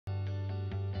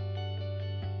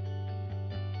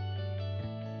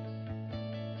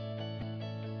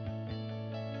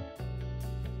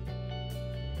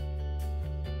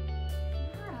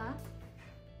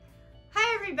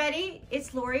everybody,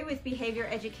 it's Lori with Behavior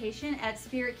Education at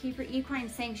Spirit Keeper Equine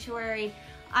Sanctuary.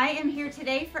 I am here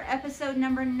today for episode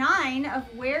number 9 of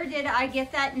Where Did I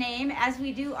Get That Name, as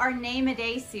we do our Name a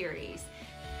Day series.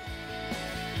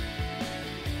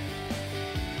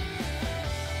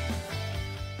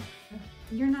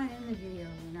 You're not in the video,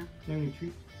 Luna. Any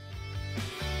treats?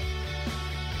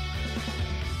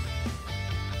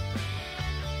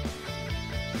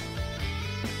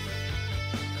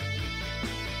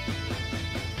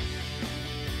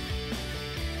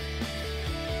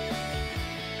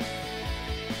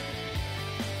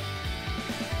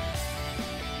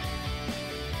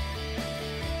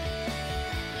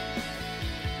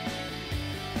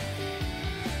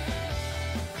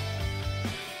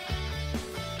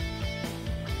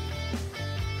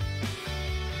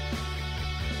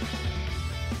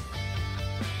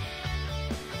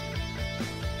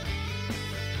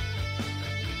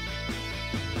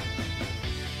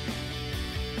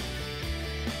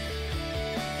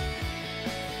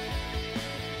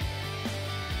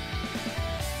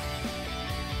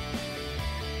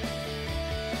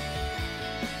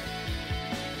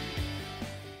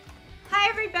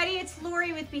 Everybody, it's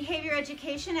Lori with Behavior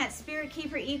Education at Spirit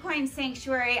Keeper Equine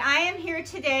Sanctuary. I am here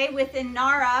today with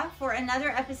Inara for another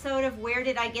episode of Where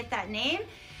Did I Get That Name,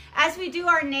 as we do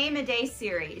our Name a Day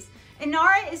series.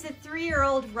 Inara is a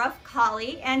 3-year-old rough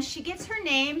collie, and she gets her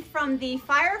name from the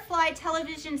Firefly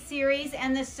television series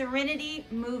and the Serenity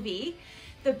movie.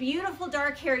 The beautiful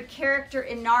dark-haired character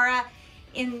Inara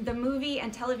in the movie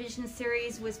and television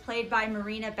series was played by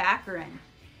Morena Baccerin.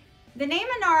 The name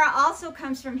Inara also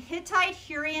comes from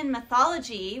Hittite-Hurian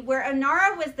mythology, where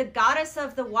Inara was the goddess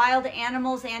of the wild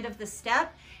animals and of the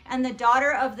steppe, and the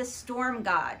daughter of the storm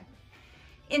god.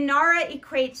 Inara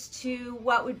equates to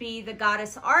what would be the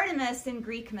goddess Artemis in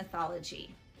Greek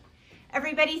mythology.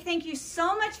 Everybody, thank you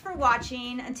so much for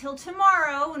watching. Until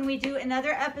tomorrow, when we do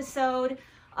another episode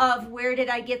of Where Did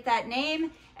I Get That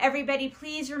Name? Everybody,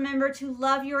 please remember to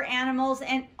love your animals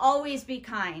and always be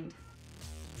kind.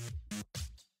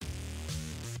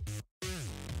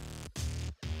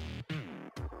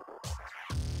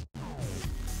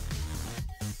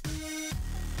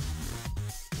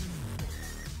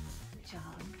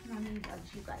 Mommy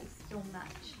loves you guys so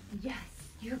much. Yes,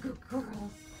 you're good girls.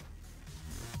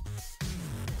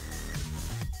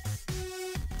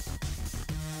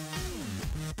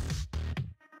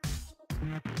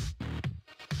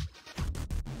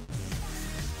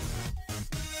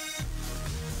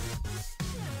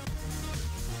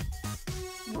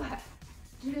 What?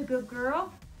 You a good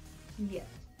girl? Yes.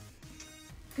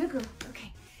 Good girl.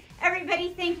 Okay. Everybody,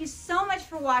 thank you so much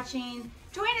for watching.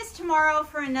 Join us tomorrow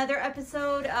for another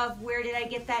episode of Where Did I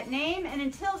Get That Name? And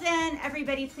until then,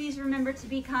 everybody, please remember to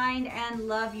be kind and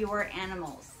love your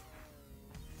animals.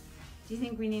 Do you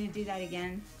think we need to do that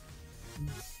again?